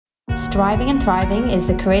Striving and Thriving is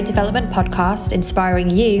the career development podcast inspiring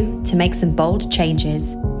you to make some bold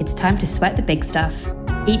changes. It's time to sweat the big stuff.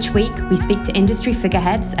 Each week, we speak to industry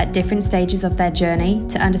figureheads at different stages of their journey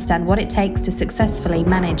to understand what it takes to successfully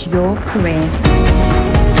manage your career.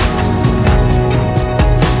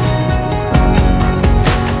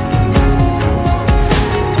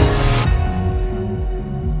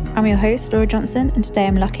 I'm your host, Laura Johnson, and today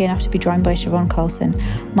I'm lucky enough to be joined by Siobhan Carlson,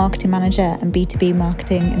 marketing manager and B2B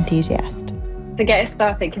marketing enthusiast. To get us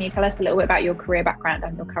started, can you tell us a little bit about your career background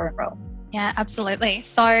and your current role? Yeah, absolutely.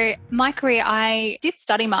 So my career, I did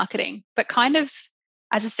study marketing, but kind of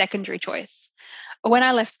as a secondary choice. When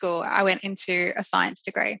I left school, I went into a science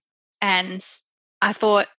degree and I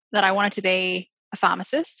thought that I wanted to be a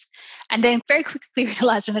pharmacist, and then very quickly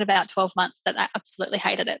realized within about 12 months that I absolutely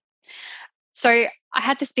hated it. So I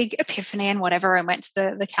had this big epiphany and whatever, and went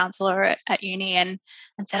to the counsellor at uni and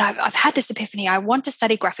said, I've had this epiphany. I want to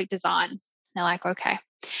study graphic design. And they're like, okay.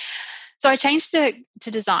 So I changed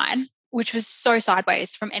to design, which was so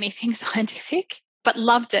sideways from anything scientific, but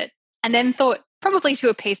loved it. And then thought, probably to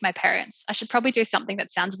appease my parents, I should probably do something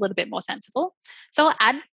that sounds a little bit more sensible. So I'll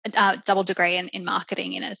add a double degree in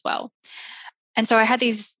marketing in it as well. And so I had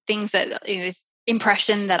these things that, this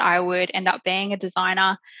impression that I would end up being a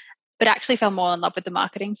designer, but actually fell more in love with the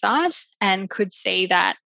marketing side and could see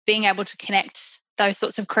that being able to connect those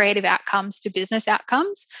sorts of creative outcomes to business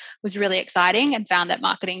outcomes was really exciting, and found that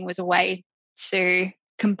marketing was a way to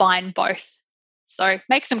combine both. So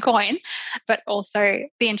make some coin, but also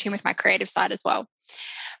be in tune with my creative side as well.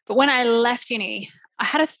 But when I left uni, I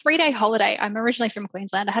had a 3-day holiday. I'm originally from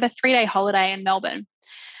Queensland. I had a 3-day holiday in Melbourne.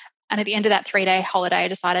 And at the end of that 3-day holiday, I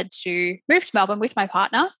decided to move to Melbourne with my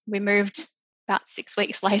partner. We moved about 6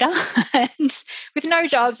 weeks later and with no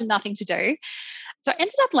jobs and nothing to do. So I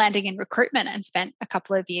ended up landing in recruitment and spent a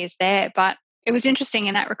couple of years there. But it was interesting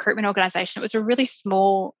in that recruitment organisation. It was a really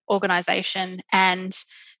small organisation and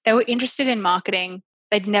they were interested in marketing.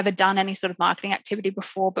 They'd never done any sort of marketing activity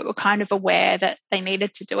before, but were kind of aware that they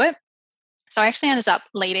needed to do it. So I actually ended up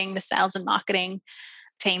leading the sales and marketing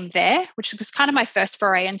team there, which was kind of my first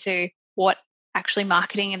foray into what actually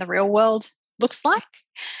marketing in the real world looks like.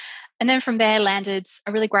 And then from there landed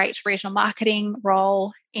a really great regional marketing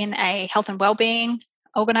role in a health and wellbeing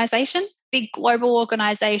organisation, big global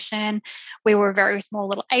organisation. We were a very small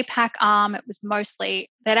little APAC arm. It was mostly,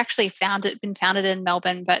 they'd actually been founded in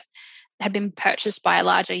Melbourne, but had been purchased by a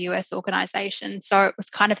larger US organisation. So it was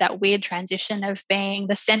kind of that weird transition of being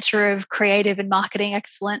the centre of creative and marketing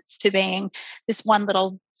excellence to being this one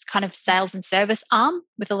little kind of sales and service arm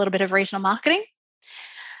with a little bit of regional marketing.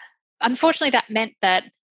 Unfortunately, that meant that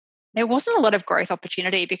there wasn't a lot of growth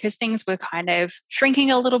opportunity because things were kind of shrinking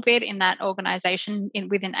a little bit in that organisation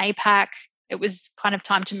within APAC. It was kind of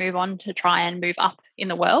time to move on to try and move up in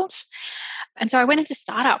the world. And so I went into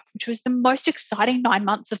startup, which was the most exciting 9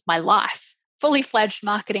 months of my life. Fully fledged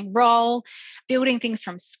marketing role, building things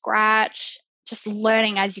from scratch, just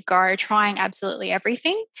learning as you go, trying absolutely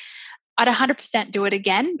everything. I'd 100% do it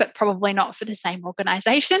again, but probably not for the same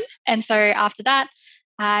organisation. And so after that,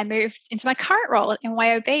 I moved into my current role at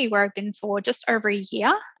MYOB, where I've been for just over a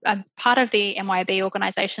year. Part of the MYOB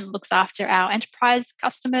organisation looks after our enterprise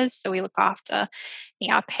customers. So we look after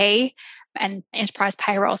ERP and enterprise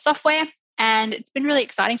payroll software. And it's been really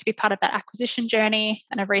exciting to be part of that acquisition journey.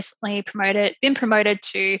 And I've recently been promoted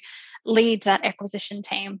to lead that acquisition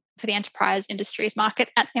team for the enterprise industries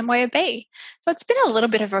market at MYOB. So it's been a little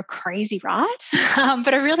bit of a crazy ride,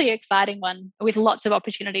 but a really exciting one with lots of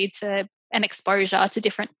opportunity and exposure to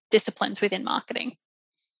different disciplines within marketing.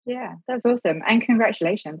 Yeah, that's awesome. And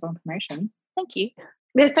congratulations on promotion. Thank you.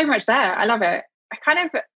 There's so much there. I love it.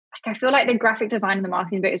 I feel like the graphic design and the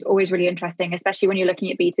marketing bit is always really interesting, especially when you're looking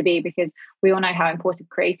at B2B, because we all know how important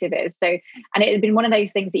creative is. So, and it had been one of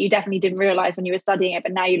those things that you definitely didn't realize when you were studying it,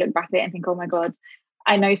 but now you look back at it and think, oh my God,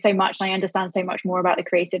 I know so much and I understand so much more about the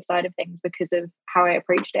creative side of things because of how I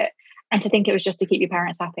approached it. And to think it was just to keep your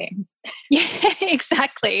parents happy. Yeah,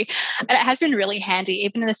 exactly. And it has been really handy,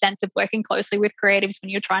 even in the sense of working closely with creatives when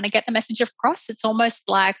you're trying to get the message across. It's almost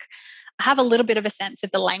like I have a little bit of a sense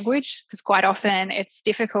of the language, because quite often it's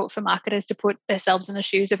difficult for marketers to put themselves in the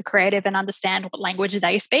shoes of a creative and understand what language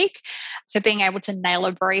they speak. So being able to nail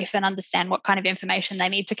a brief and understand what kind of information they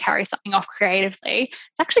need to carry something off creatively,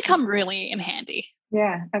 it's actually come really in handy.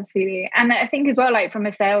 Yeah, absolutely. And I think as well, like from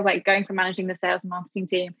a sales, like going from managing the sales and marketing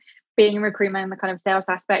team, being in recruitment and the kind of sales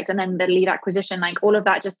aspect, and then the lead acquisition, like all of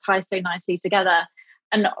that just ties so nicely together.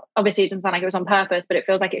 and obviously it doesn't sound like it was on purpose, but it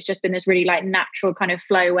feels like it's just been this really like natural kind of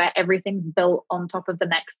flow where everything's built on top of the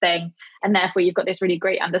next thing. And therefore you've got this really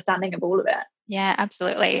great understanding of all of it. Yeah,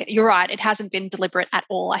 absolutely. You're right. It hasn't been deliberate at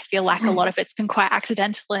all. I feel like a lot of it's been quite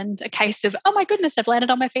accidental and a case of, oh my goodness, I've landed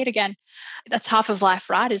on my feet again. That's half of life,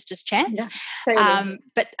 right? Is just chance. Yeah, totally.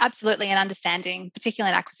 But absolutely, an understanding,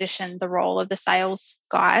 particularly in acquisition, the role of the sales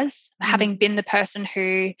guys, having been the person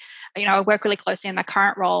who, I work really closely in my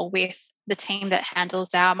current role with the team that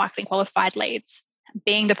handles our marketing qualified leads,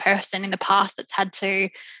 being the person in the past that's had to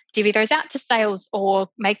divvy those out to sales or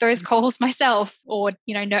make those calls myself or,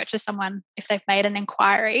 nurture someone if they've made an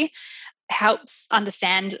inquiry, helps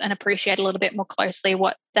understand and appreciate a little bit more closely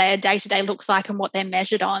what their day-to-day looks like and what they're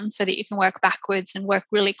measured on, so that you can work backwards and work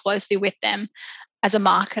really closely with them as a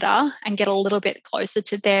marketer and get a little bit closer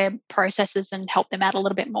to their processes and help them out a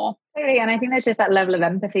little bit more. Totally. And I think there's just that level of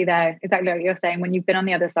empathy there. Exactly what you're saying. When you've been on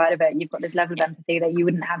the other side of it, you've got this level of empathy that you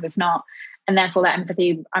wouldn't have if not. And therefore that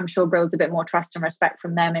empathy, I'm sure, builds a bit more trust and respect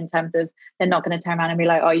from them in terms of they're not going to turn around and be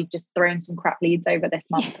like, oh, you've just thrown some crap leads over this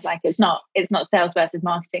month. Yeah. Like it's not sales versus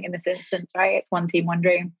marketing in this instance, right? It's one team, one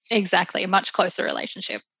dream. Exactly. A much closer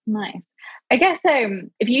relationship. Nice. I guess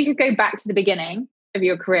if you could go back to the beginning of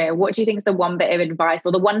your career, what do you think is the one bit of advice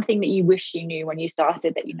or the one thing that you wish you knew when you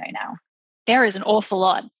started that you know now? There is an awful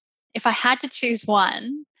lot. If I had to choose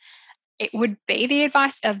one, it would be the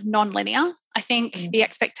advice of non-linear. I think the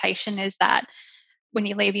expectation is that when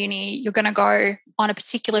you leave uni, you're going to go on a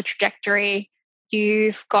particular trajectory.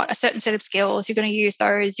 You've got a certain set of skills. You're going to use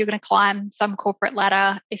those. You're going to climb some corporate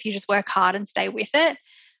ladder if you just work hard and stay with it.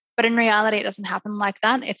 But in reality, it doesn't happen like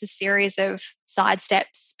that. It's a series of side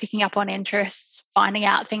steps, picking up on interests, finding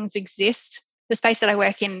out things exist. The space that I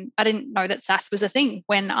work in, I didn't know that SaaS was a thing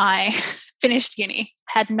when I finished uni.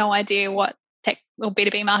 I had no idea what tech or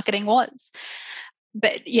B2B marketing was.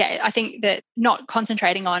 But yeah, I think that not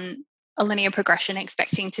concentrating on a linear progression,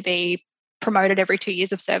 expecting to be promoted every 2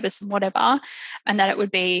 years of service and whatever, and that it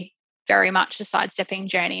would be very much a sidestepping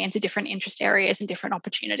journey into different interest areas and different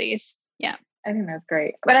opportunities. Yeah. I think that's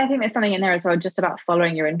great. But I think there's something in there as well, just about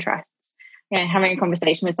following your interests. Having a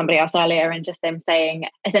conversation with somebody else earlier and just them saying,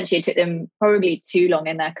 essentially it took them probably too long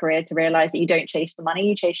in their career to realize that you don't chase the money,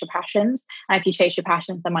 you chase your passions. And if you chase your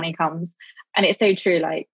passions, the money comes. And it's so true.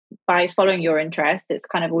 Like by following your interests, it's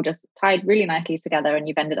kind of all just tied really nicely together and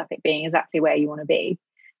you've ended up it being exactly where you want to be.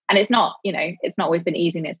 And it's not, it's not always been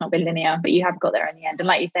easy and it's not been linear, but you have got there in the end. And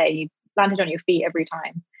like you say, you landed on your feet every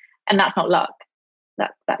time. And that's not luck.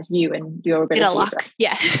 That's you and your ability. Bit of luck, right?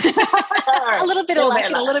 Yeah. A little bit of luck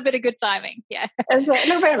and a little bit of good timing. Yeah. A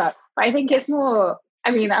little bit of luck. But I think it's more,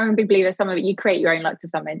 I'm a big believer, some of it, you create your own luck to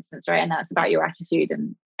some instance, right? And that's about your attitude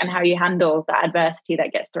and how you handle that adversity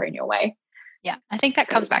that gets thrown your way. Yeah. I think that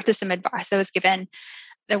comes back to some advice I was given,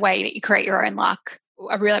 the way that you create your own luck.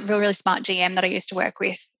 A really smart GM that I used to work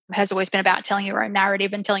with has always been about telling your own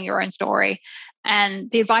narrative and telling your own story. And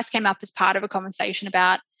the advice came up as part of a conversation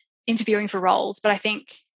about interviewing for roles. But I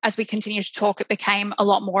think as we continue to talk, it became a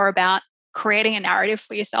lot more about creating a narrative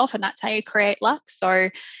for yourself. And that's how you create luck.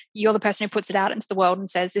 So you're the person who puts it out into the world and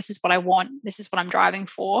says, this is what I want. This is what I'm driving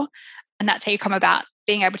for. And that's how you come about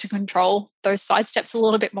being able to control those side steps a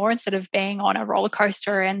little bit more instead of being on a roller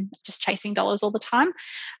coaster and just chasing dollars all the time,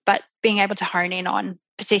 but being able to hone in on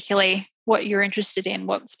particularly what you're interested in,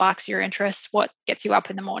 what sparks your interest, what gets you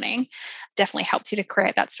up in the morning, definitely helps you to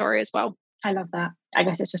create that story as well. I love that. I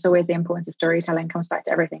guess it's just always the importance of storytelling comes back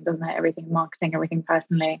to everything, doesn't it? Everything marketing, everything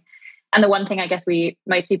personally. And the one thing I guess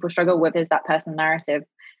most people struggle with is that personal narrative.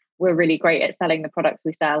 We're really great at selling the products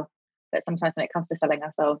we sell, but sometimes when it comes to selling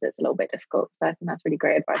ourselves, it's a little bit difficult. So I think that's really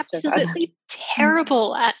great advice. Absolutely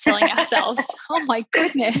terrible at selling ourselves. Oh my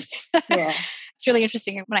goodness. Yeah. It's really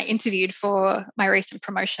interesting. When I interviewed for my recent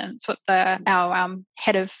promotions, what our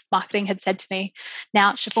head of marketing had said to me,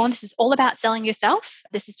 now, Siobhan, this is all about selling yourself.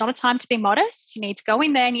 This is not a time to be modest. You need to go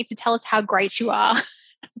in there. You need to tell us how great you are.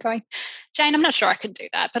 I'm going, Jane, I'm not sure I can do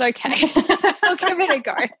that, but okay. I'll give it a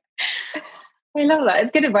go. I love that.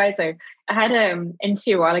 It's good advice though. I had an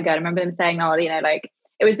interview a while ago. I remember them saying,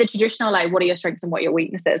 it was the traditional, what are your strengths and what are your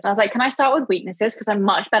weaknesses? And I was like, can I start with weaknesses? Because I'm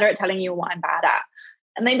much better at telling you what I'm bad at.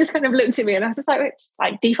 And they just kind of looked at me and I was just like, it's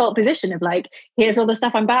like default position of here's all the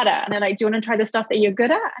stuff I'm bad at. And they're like, do you want to try the stuff that you're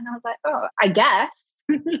good at? And I was like, oh, I guess,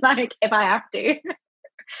 if I have to.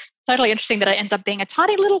 Totally interesting that it ends up being a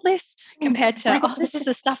tiny little list compared to, this is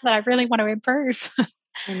the stuff that I really want to improve.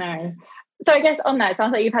 I know. So I guess on that, it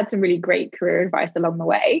sounds like you've had some really great career advice along the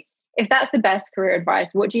way. If that's the best career advice,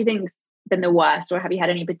 what do you think's been the worst? Or have you had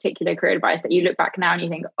any particular career advice that you look back now and you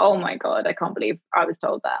think, oh my God, I can't believe I was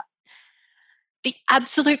told that? The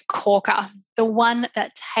absolute corker, the one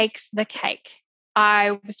that takes the cake,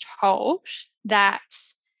 I was told that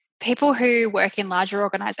people who work in larger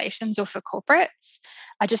organizations or for corporates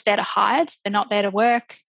are just there to hide. They're not there to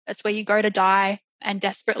work. That's where you go to die, and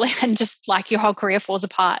desperately, and just like your whole career falls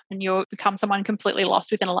apart and you become someone completely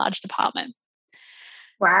lost within a large department.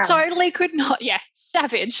 Wow. Totally could not. Yeah,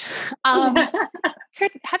 savage.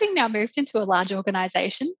 Having now moved into a large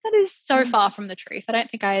organization, that is so far from the truth. I don't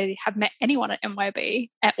think I have met anyone at MYOB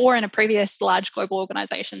or in a previous large global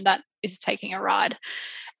organization that is taking a ride.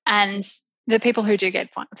 And the people who do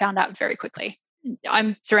get found out very quickly.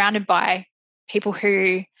 I'm surrounded by people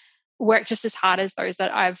who work just as hard as those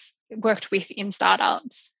that I've worked with in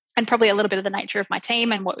startups, and probably a little bit of the nature of my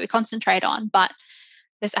team and what we concentrate on, but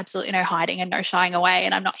there's absolutely no hiding and no shying away,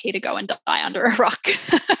 and I'm not here to go and die under a rock.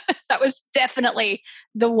 That was definitely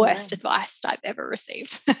the worst advice I've ever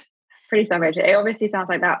received. Pretty savage. It obviously sounds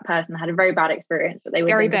like that person had a very bad experience that they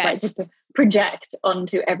would just like to project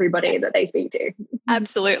onto everybody that they speak to.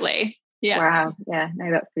 Absolutely. Yeah. Wow. Yeah.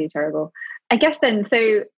 No, that's pretty terrible. I guess then,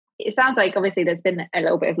 so it sounds like obviously there's been a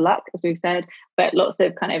little bit of luck, as we've said, but lots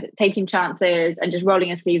of kind of taking chances and just rolling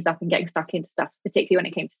your sleeves up and getting stuck into stuff, particularly when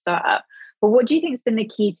it came to startup. But what do you think has been the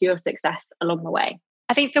key to your success along the way?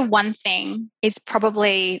 I think the one thing is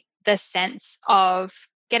probably the sense of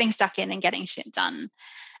getting stuck in and getting shit done.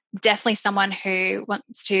 Definitely someone who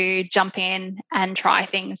wants to jump in and try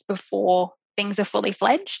things before things are fully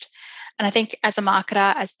fledged. And I think as a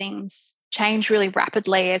marketer, as things change really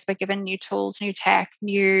rapidly, as we're given new tools, new tech,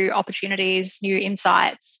 new opportunities, new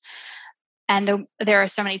insights, and there are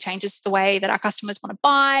so many changes to the way that our customers want to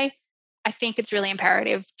buy, I think it's really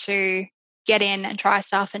imperative to get in and try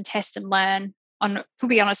stuff and test and learn. Could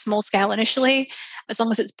be on a small scale initially, as long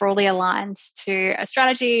as it's broadly aligned to a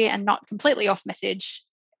strategy and not completely off message.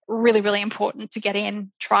 Really, really important to get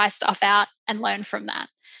in, try stuff out and learn from that.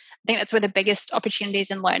 I think that's where the biggest opportunities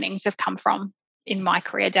and learnings have come from in my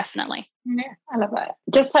career, definitely. Yeah, I love that.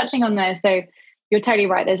 Just touching on there, so you're totally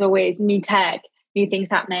right. There's always new tech, new things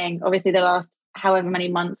happening. Obviously, the last however many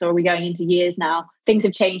months, or are we going into years now, things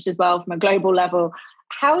have changed as well from a global level.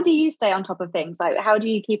 How do you stay on top of things? Like, how do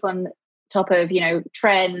you keep on top of,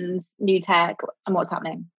 trends, new tech, and what's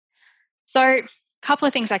happening? So, a couple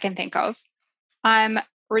of things I can think of. I'm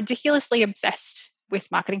ridiculously obsessed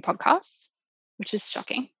with marketing podcasts, which is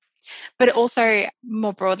shocking, but also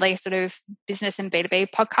more broadly sort of business and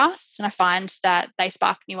B2B podcasts. And I find that they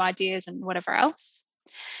spark new ideas and whatever else.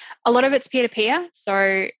 A lot of it's peer-to-peer.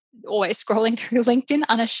 So always scrolling through LinkedIn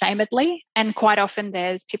unashamedly. And quite often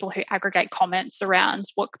there's people who aggregate comments around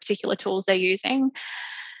what particular tools they're using.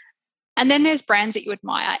 And then there's brands that you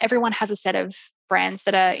admire. Everyone has a set of brands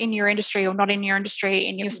that are in your industry or not in your industry,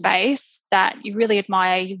 in your space, that you really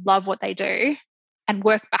admire, you love what they do, and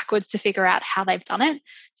work backwards to figure out how they've done it.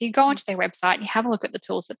 So you go onto their website and you have a look at the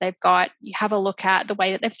tools that they've got, you have a look at the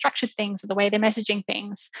way that they've structured things or the way they're messaging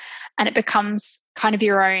things, and it becomes kind of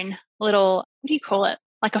your own little, what do you call it?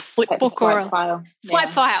 Like a flip book or a file.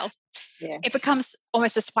 Swipe file. Yeah. It becomes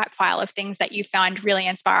almost a swipe file of things that you find really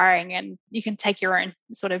inspiring, and you can take your own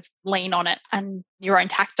sort of lean on it and your own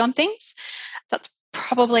tact on things. That's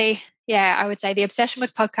probably, I would say the obsession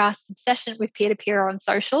with podcasts, obsession with peer-to-peer on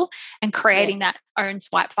social, and creating that own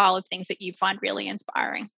swipe file of things that you find really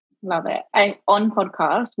inspiring. Love it. And on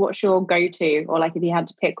podcasts, what's your go-to, or like if you had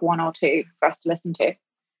to pick one or two for us to listen to?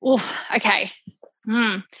 Okay.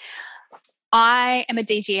 I am a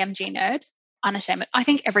DGMG nerd, unashamed. I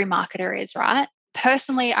think every marketer is, right?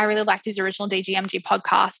 Personally, I really liked his original DGMG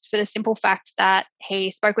podcast for the simple fact that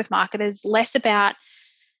he spoke with marketers less about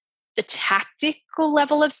the tactical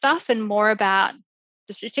level of stuff and more about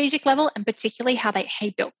the strategic level, and particularly how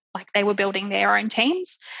they were building their own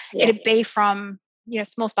teams. Yeah. It'd be from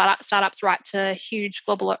small startups right to huge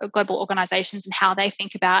global organizations, and how they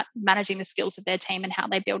think about managing the skills of their team and how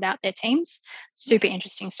they build out their teams. Super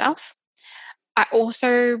interesting stuff. I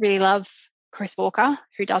also really love Chris Walker,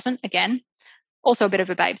 who doesn't, again, also a bit of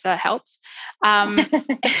a babe, so that helps. But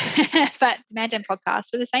the Mandan podcast,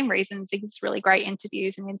 for the same reasons, it gives really great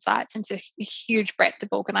interviews and insights into a huge breadth of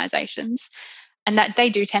organizations, and that they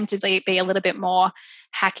do tend to be a little bit more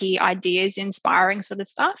hacky ideas, inspiring sort of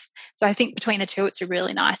stuff. So I think between the two, it's a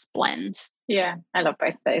really nice blend. Yeah, I love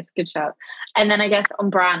both of those. Good shout. And then I guess on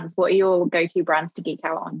brands, what are your go-to brands to geek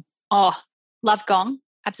out on? Oh, love Gong.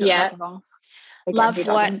 Absolutely love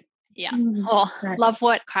Gong. Love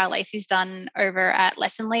what Kyle Lacey's done over at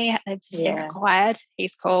Lessonly. They've just been acquired.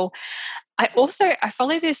 He's cool. I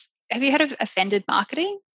follow this. Have you heard of Offended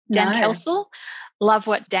Marketing? Dan Kelsall. Love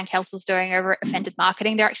what Dan Kelsall's doing over at Offended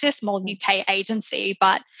Marketing. They're actually a small UK agency,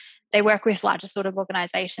 but they work with larger sort of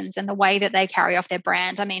organizations, and the way that they carry off their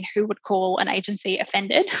brand. I mean, who would call an agency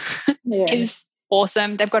offended?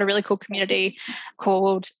 awesome. They've got a really cool community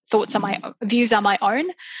called Views Are My Own,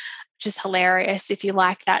 which is hilarious if you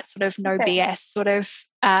like that sort of no BS sort of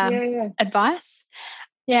advice.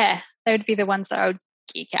 Yeah, they would be the ones that I would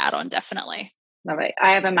geek out on, definitely. Love it.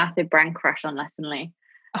 I have a massive brand crush on Lessonly.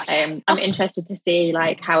 Oh, yeah. I'm interested to see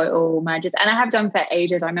like how it all merges, and I have done for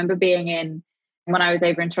ages. I remember being when I was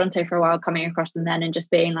over in Toronto for a while, coming across them then and just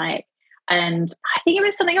being like, and I think it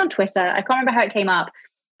was something on Twitter. I can't remember how it came up,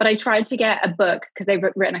 but I tried to get a book because they've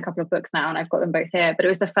written a couple of books now and I've got them both here, but it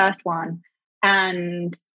was the first one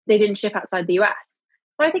and they didn't ship outside the US.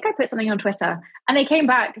 So I think I put something on Twitter and they came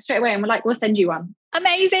back straight away and were like, we'll send you one.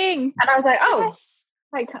 Amazing. And I was like, oh, yes.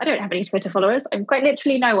 Like, I don't have any Twitter followers. I'm quite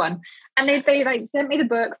literally no one. And they like sent me the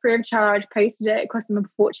book free of charge, posted it cost them a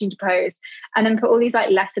fortune to post, and then put all these like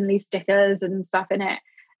Lessonly stickers and stuff in it.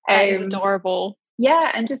 That is adorable.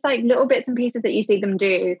 Yeah, and just like little bits and pieces that you see them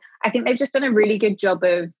do. I think they've just done a really good job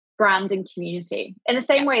of brand and community in the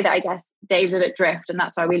same way that I guess Dave did at Drift, and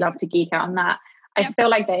that's why we love to geek out on that. I feel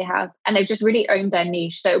like they have, and they've just really owned their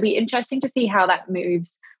niche. So it'll be interesting to see how that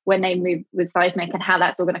moves when they move with Seismic and how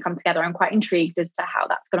that's all going to come together. I'm quite intrigued as to how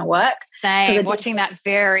that's going to work. Same, watching that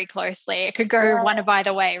very closely. It could go one of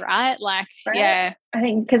either way, right? Like, yeah. I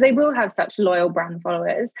think because they will have such loyal brand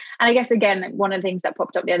followers. And I guess, again, one of the things that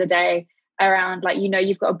popped up the other day around, like,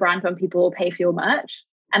 you've got a brand when people will pay for your merch,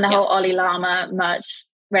 and the whole Ollie Llama merch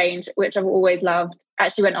range, which I've always loved.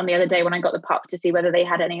 Actually went on the other day when I got the pup to see whether they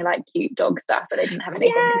had any like cute dog stuff, but they didn't have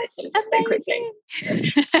anything. So quickly.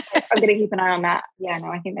 I'm going to keep an eye on that. Yeah, no,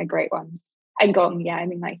 I think they're great ones. And Gong, yeah, I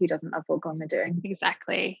mean, like, who doesn't love what Gong are doing?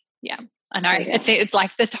 Exactly. Yeah, I know. It's like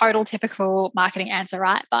the total typical marketing answer,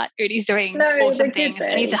 right? But Udi's doing awesome things,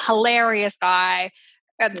 and he's a hilarious guy.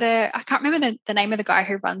 I can't remember the name of the guy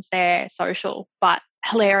who runs their social, but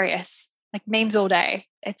hilarious. Like memes all day.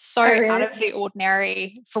 It's so out of the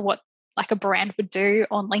ordinary for what like a brand would do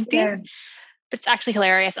on LinkedIn, but it's actually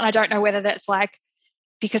hilarious. And I don't know whether that's like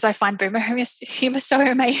because I find boomer humor so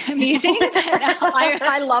amusing.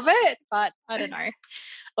 I love it, but I don't know.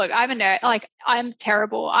 Look, I'm a nerd. Like, I'm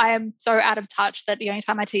terrible. I am so out of touch that the only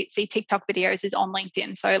time I see TikTok videos is on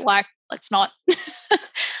LinkedIn. So like, let's not.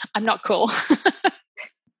 I'm not cool.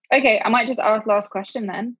 Okay, I might just ask last question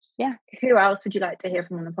then. Yeah. Who else would you like to hear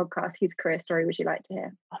from on the podcast? Whose career story would you like to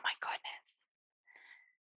hear? Oh my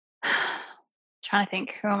goodness. Trying to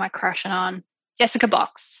think, who am I crushing on? Jessica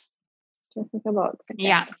Box. Jessica Box. Okay.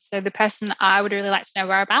 Yeah. So the person I would really like to know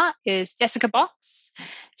more about is Jessica Box.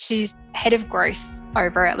 She's head of growth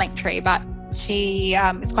over at Linktree, but she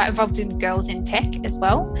is quite involved in Girls in Tech as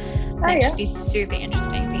well. I think she'd be super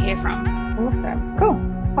interesting to hear from. Awesome. Cool.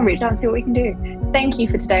 I'll reach out and see what we can do. Thank you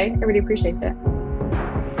for today. I really appreciate it.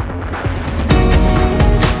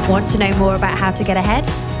 Want to know more about how to get ahead?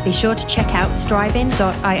 Be sure to check out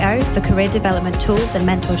striving.io for career development tools and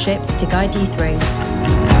mentorships to guide you through.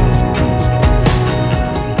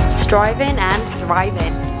 Striving and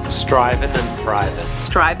thriving. Striving and thriving.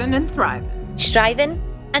 Striving and thriving. Striving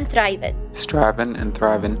and thriving. Striving and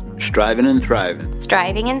thriving. Striving and thriving.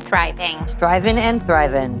 Striving and thriving. Striving and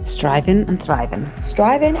thriving. Striving and thriving.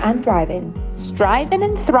 Striving and thriving. Striving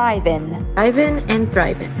and thriving. Striving and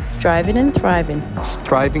thriving. Striving and thriving.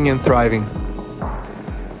 Striving and thriving.